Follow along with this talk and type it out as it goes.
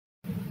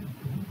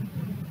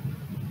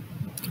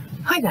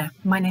Hi there,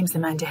 my name's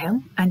Amanda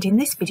Hill, and in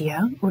this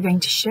video we're going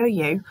to show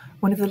you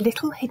one of the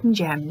little hidden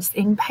gems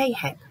in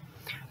payhip,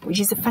 which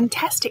is a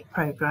fantastic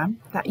program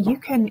that you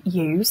can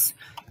use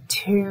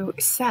to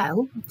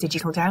sell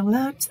digital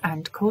downloads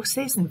and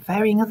courses and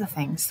varying other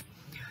things.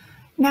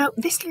 Now,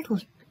 this little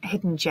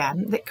hidden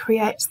gem that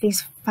creates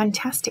these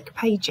fantastic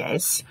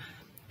pages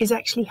is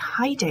actually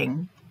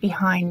hiding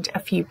behind a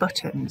few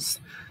buttons.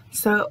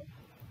 So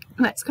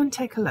let's go and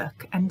take a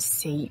look and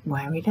see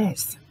where it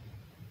is.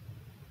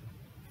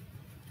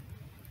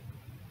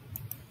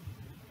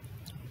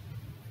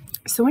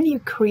 So when you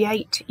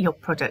create your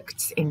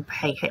products in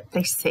payhip,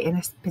 they sit in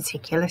a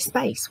particular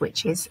space,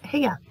 which is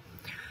here.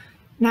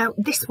 Now,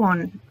 this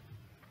one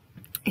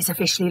is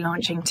officially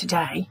launching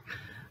today,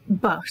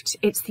 but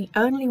it's the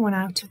only one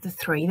out of the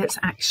three that's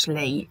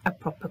actually a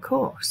proper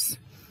course.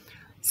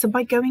 So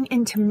by going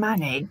into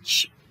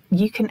Manage,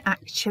 you can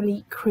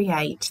actually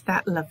create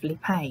that lovely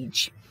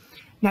page.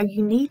 Now,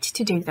 you need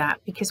to do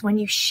that because when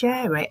you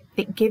share it,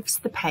 it gives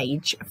the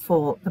page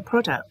for the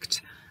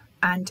product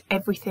and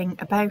everything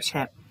about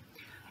it.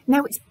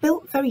 Now, it's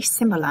built very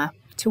similar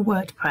to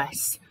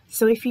WordPress,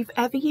 so if you've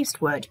ever used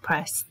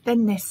WordPress,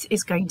 then this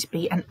is going to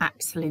be an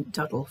absolute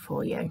doddle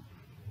for you.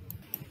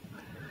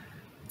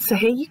 So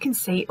here you can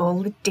see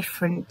all the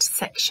different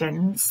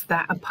sections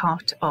that are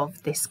part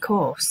of this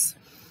course.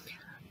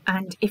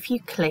 And if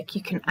you click,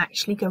 you can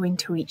actually go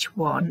into each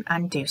one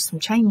and do some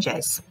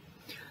changes.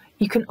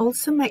 You can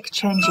also make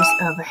changes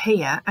over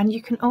here, and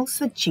you can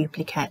also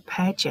duplicate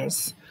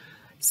pages.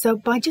 So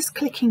by just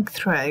clicking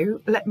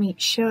through, let me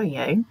show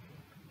you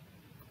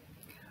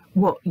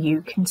what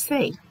you can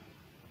see.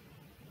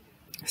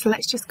 So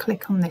let's just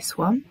click on this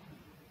one,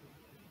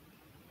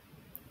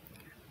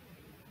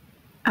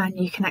 and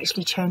you can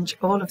actually change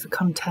all of the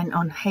content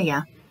on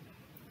here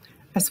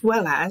as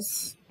well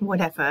as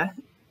whatever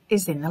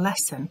is in the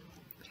lesson.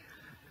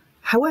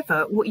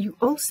 However, what you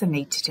also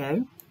need to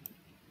do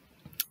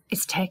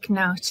is take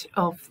note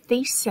of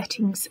these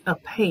settings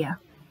up here.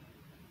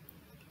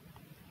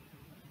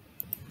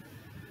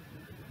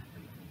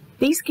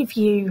 These give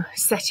you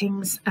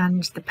settings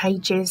and the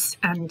pages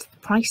and the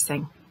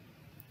pricing,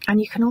 and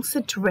you can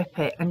also drip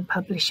it and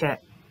publish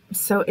it.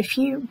 So if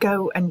you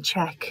go and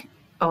check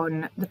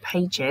on the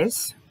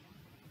pages,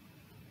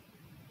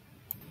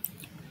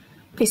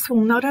 this will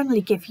not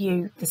only give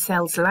you the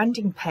sales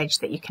landing page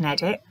that you can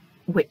edit,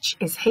 which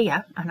is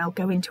here, and I'll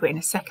go into it in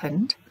a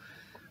second,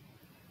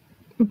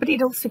 but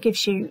it also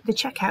gives you the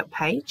checkout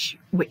page,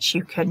 which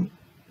you can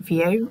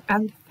view,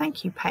 and the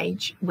thank you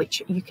page,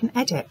 which you can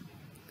edit.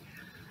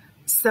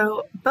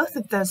 So both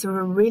of those are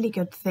a really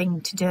good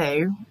thing to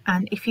do,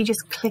 and if you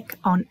just click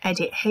on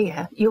edit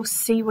here, you'll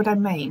see what I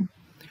mean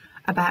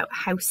about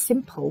how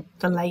simple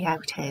the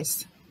layout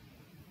is.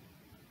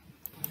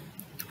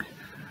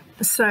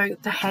 So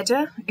the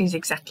header is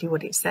exactly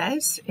what it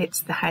says,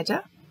 it's the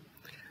header.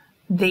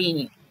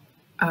 The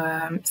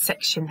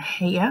section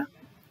here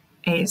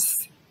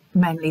is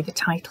mainly the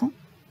title.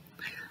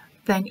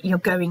 Then you're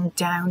going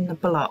down the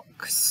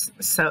blocks,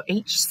 so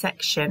each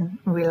section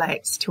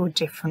relates to a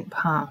different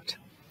part.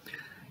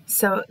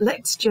 So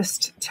let's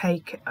just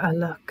take a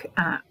look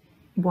at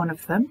one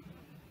of them.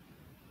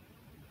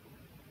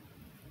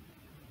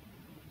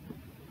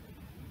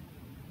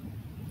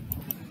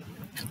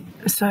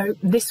 So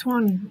this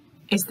one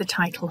is the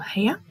title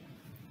here,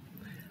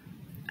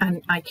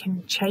 and I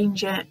can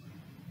change it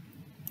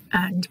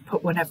and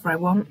put whatever I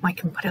want. I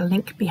can put a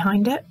link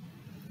behind it.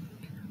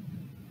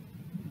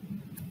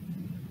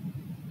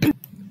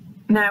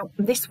 Now,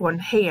 this one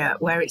here,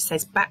 where it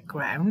says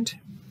background,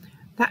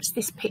 that's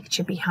this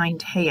picture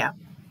behind here.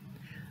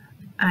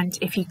 And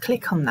if you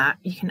click on that,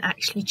 you can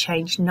actually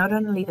change not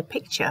only the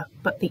picture,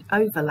 but the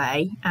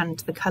overlay and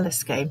the colour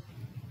scheme.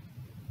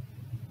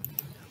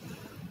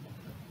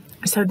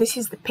 So this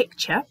is the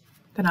picture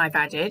that I've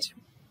added,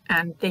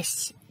 and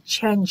this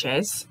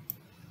changes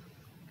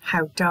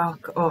how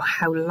dark or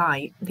how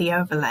light the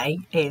overlay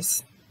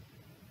is.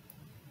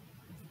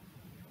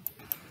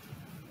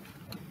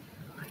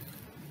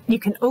 You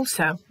can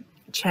also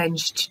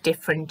change to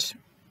different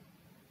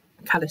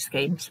colour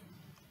schemes.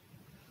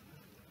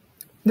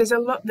 There's a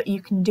lot that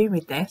you can do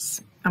with this,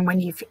 and when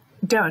you've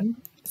done,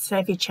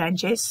 save your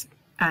changes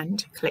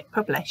and click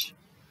publish.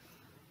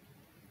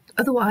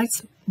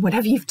 Otherwise,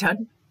 whatever you've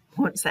done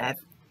won't save.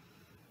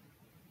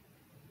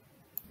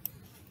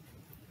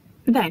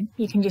 Then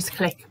you can just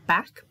click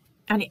back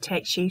and it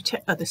takes you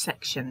to other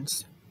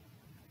sections.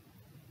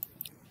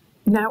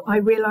 Now, I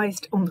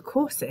realised on the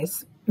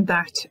courses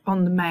that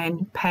on the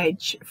main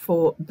page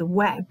for the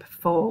web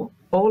for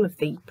all of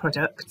the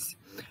products,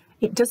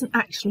 it doesn't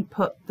actually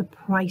put the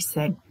price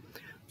in.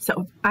 So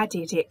I've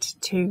added it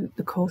to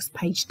the course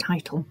page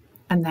title,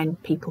 and then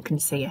people can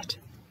see it.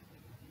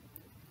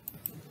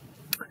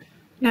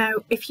 Now,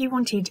 if you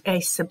wanted a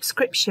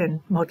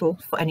subscription model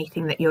for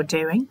anything that you're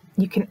doing,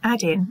 you can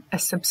add in a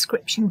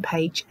subscription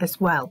page as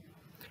well.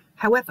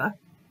 However,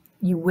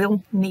 you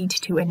will need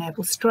to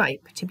enable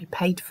Stripe to be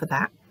paid for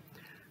that.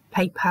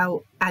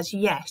 PayPal, as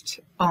yet,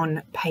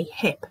 on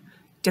payhip,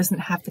 doesn't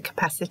have the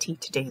capacity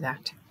to do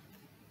that.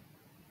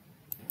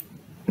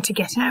 To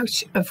get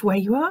out of where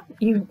you are,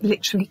 you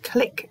literally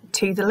click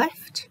to the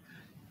left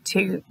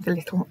to the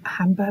little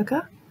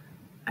hamburger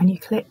and you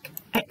click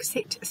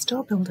Exit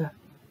Store Builder.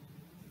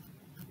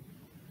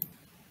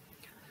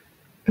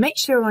 Make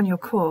sure on your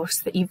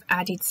course that you've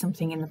added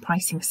something in the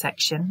pricing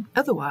section,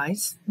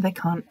 otherwise they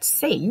can't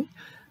see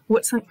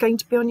what's going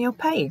to be on your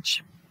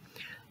page.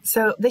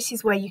 So this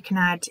is where you can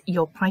add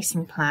your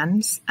pricing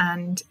plans,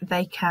 and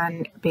they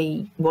can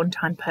be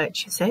one-time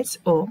purchases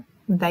or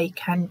they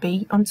can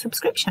be on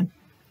subscription.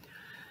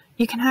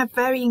 You can have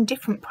varying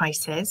different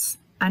prices,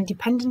 and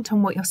dependent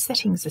on what your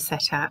settings are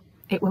set at,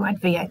 it will add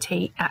VAT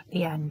at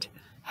the end.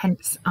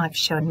 Hence, I've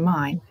shown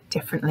mine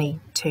differently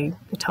to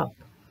the top.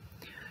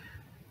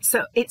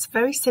 So it's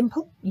very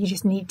simple. You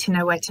just need to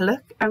know where to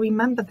look. And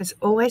remember, there's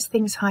always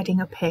things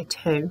hiding up here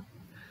too.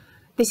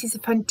 This is a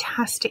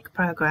fantastic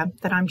program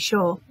that I'm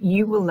sure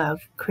you will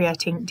love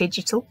creating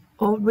digital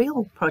or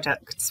real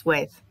products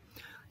with.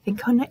 I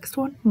think our next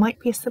one might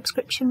be a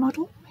subscription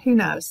model. Who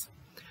knows?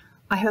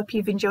 I hope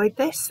you've enjoyed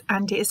this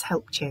and it has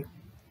helped you.